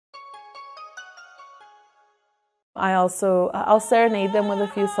I'll serenade them with a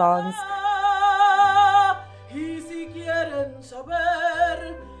few songs.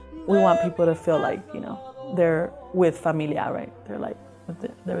 We want people to feel like, you know, they're with familia, right?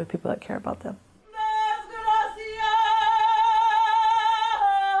 They're with people that care about them.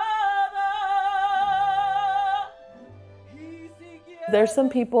 There's some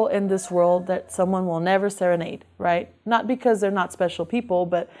people in this world that someone will never serenade, right? Not because they're not special people,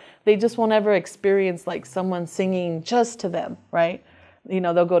 but they just will never experience like someone singing just to them, right? You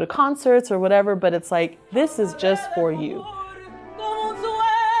know, they'll go to concerts or whatever, but it's like, this is just for you.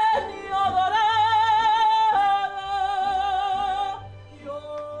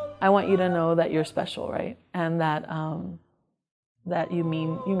 I want you to know that you're special, right? And that that you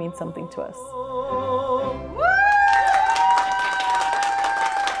mean something to us.